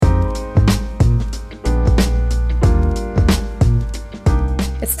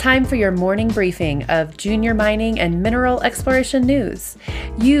time for your morning briefing of junior mining and mineral exploration news.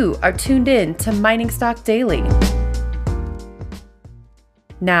 You are tuned in to Mining Stock Daily.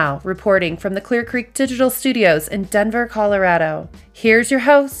 Now, reporting from the Clear Creek Digital Studios in Denver, Colorado, here's your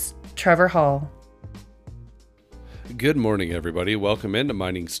host, Trevor Hall. Good morning, everybody. Welcome into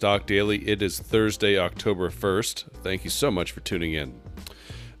Mining Stock Daily. It is Thursday, October 1st. Thank you so much for tuning in.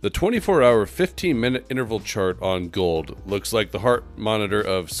 The 24-hour, 15-minute interval chart on gold looks like the heart monitor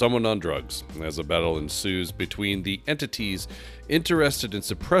of someone on drugs, as a battle ensues between the entities interested in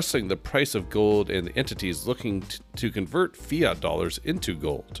suppressing the price of gold and the entities looking to convert fiat dollars into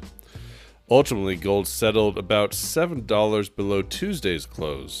gold. Ultimately, gold settled about $7 below Tuesday's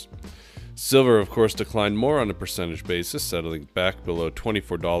close. Silver, of course, declined more on a percentage basis, settling back below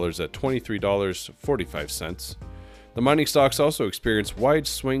 $24 at $23.45. The mining stocks also experienced wide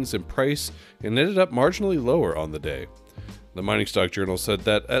swings in price and ended up marginally lower on the day. The Mining Stock Journal said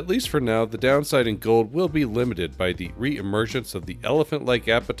that, at least for now, the downside in gold will be limited by the re-emergence of the elephant-like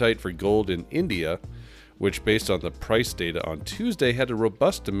appetite for gold in India, which, based on the price data on Tuesday, had a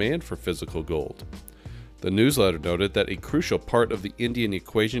robust demand for physical gold. The newsletter noted that a crucial part of the Indian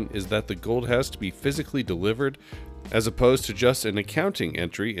equation is that the gold has to be physically delivered, as opposed to just an accounting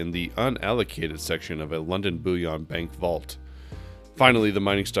entry in the unallocated section of a London Bullion Bank vault. Finally, the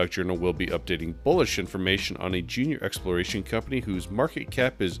Mining Stock Journal will be updating bullish information on a junior exploration company whose market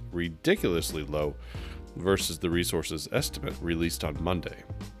cap is ridiculously low versus the resources estimate released on Monday.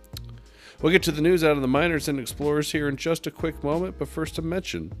 We'll get to the news out of the miners and explorers here in just a quick moment, but first a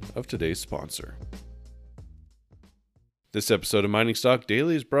mention of today's sponsor. This episode of Mining Stock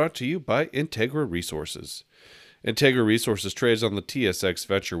Daily is brought to you by Integra Resources. Integra Resources trades on the TSX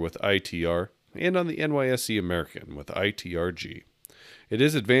Venture with ITR and on the NYSE American with ITRG. It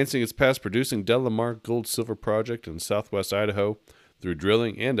is advancing its past-producing DeLamar gold-silver project in southwest Idaho through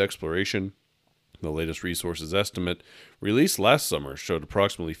drilling and exploration. The latest resources estimate, released last summer, showed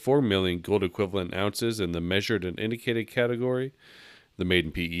approximately 4 million gold-equivalent ounces in the measured and indicated category. The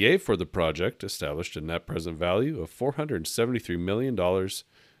maiden PEA for the project established a net present value of $473 million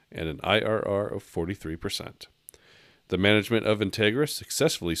and an IRR of 43%. The management of Integra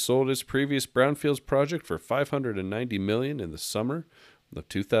successfully sold its previous brownfields project for $590 million in the summer of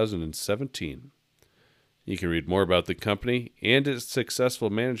 2017. You can read more about the company and its successful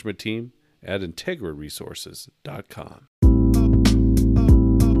management team at integraresources.com.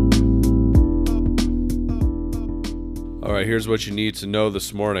 All right, here's what you need to know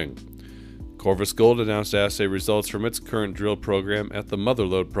this morning. Corvus Gold announced assay results from its current drill program at the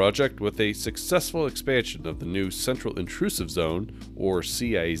Motherlode project with a successful expansion of the new Central Intrusive Zone, or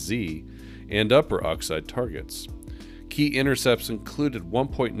CIZ, and upper oxide targets. Key intercepts included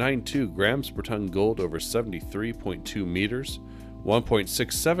 1.92 grams per ton gold over 73.2 meters,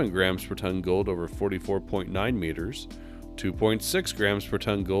 1.67 grams per ton gold over 44.9 meters, 2.6 grams per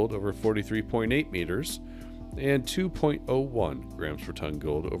ton gold over 43.8 meters, and 2.01 grams per ton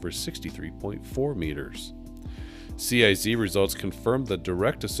gold over 63.4 meters. CIZ results confirmed the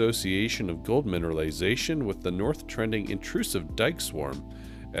direct association of gold mineralization with the north-trending intrusive dike swarm,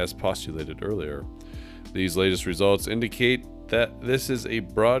 as postulated earlier. These latest results indicate that this is a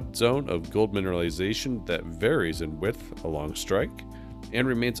broad zone of gold mineralization that varies in width along strike and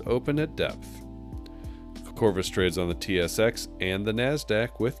remains open at depth. Corvus trades on the TSX and the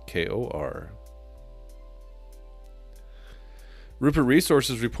NASDAQ with KOR. Rupert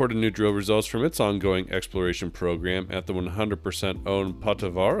Resources reported new drill results from its ongoing exploration program at the 100% owned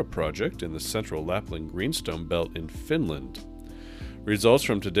Patavara project in the central Lapland Greenstone Belt in Finland. Results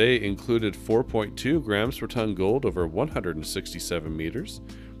from today included 4.2 grams per ton gold over 167 meters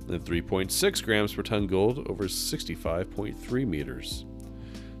and 3.6 grams per ton gold over 65.3 meters.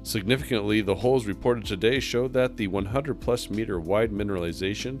 Significantly, the holes reported today showed that the 100-plus meter wide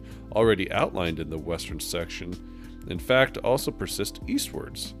mineralization already outlined in the western section in fact also persist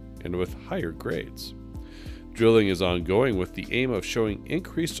eastwards and with higher grades. Drilling is ongoing with the aim of showing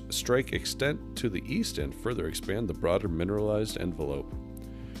increased strike extent to the east and further expand the broader mineralized envelope.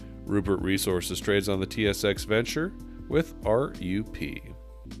 Rupert Resources trades on the TSX Venture with RUP.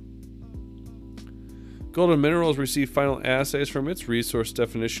 Golden Minerals received final assays from its resource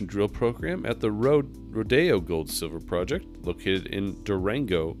definition drill program at the Rodeo Gold-Silver project located in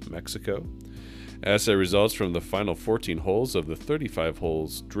Durango, Mexico. Assay results from the final 14 holes of the 35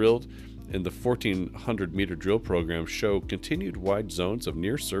 holes drilled in the 1,400-meter drill program show continued wide zones of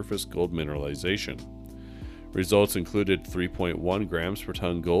near-surface gold mineralization. Results included 3.1 grams per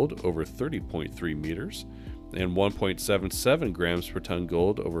ton gold over 30.3 meters and 1.77 grams per ton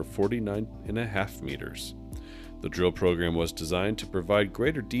gold over 49.5 meters. The drill program was designed to provide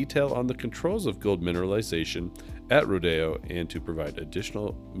greater detail on the controls of gold mineralization at Rodeo and to provide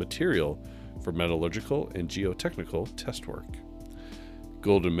additional material for metallurgical and geotechnical test work.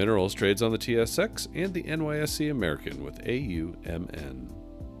 Golden Minerals trades on the TSX and the NYSE American with AUMN.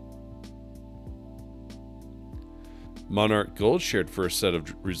 Monarch Gold shared first set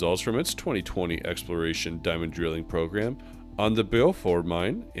of results from its 2020 exploration diamond drilling program on the Beaufort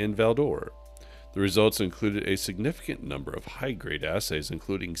mine in Val-d'Or. The results included a significant number of high-grade assays,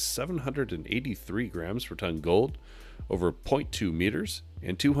 including 783 grams per ton gold over 0.2 meters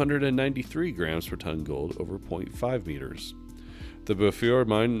and 293 grams per ton gold over 0.5 meters. The Beaufort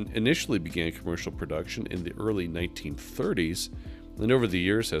mine initially began commercial production in the early 1930s and over the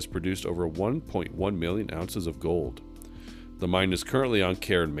years has produced over 1.1 million ounces of gold. The mine is currently on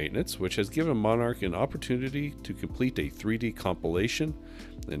care and maintenance, which has given Monarch an opportunity to complete a 3D compilation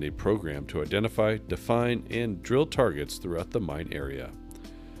and a program to identify, define, and drill targets throughout the mine area.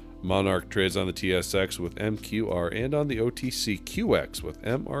 Monarch trades on the TSX with MQR and on the OTCQX with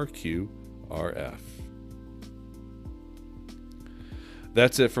MRQRF.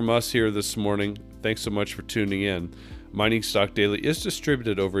 That's it from us here this morning. Thanks so much for tuning in. Mining Stock Daily is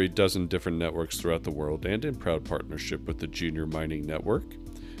distributed over a dozen different networks throughout the world and in proud partnership with the Junior Mining Network.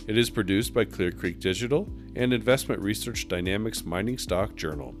 It is produced by Clear Creek Digital and Investment Research Dynamics Mining Stock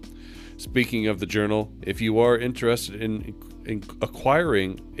Journal. Speaking of the journal, if you are interested in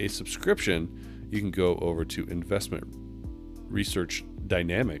acquiring a subscription, you can go over to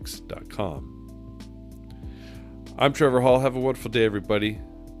investmentresearchdynamics.com. I'm Trevor Hall. Have a wonderful day, everybody.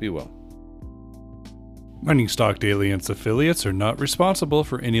 Be well. Mining Stock Daily and its affiliates are not responsible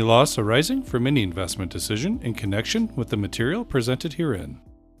for any loss arising from any investment decision in connection with the material presented herein.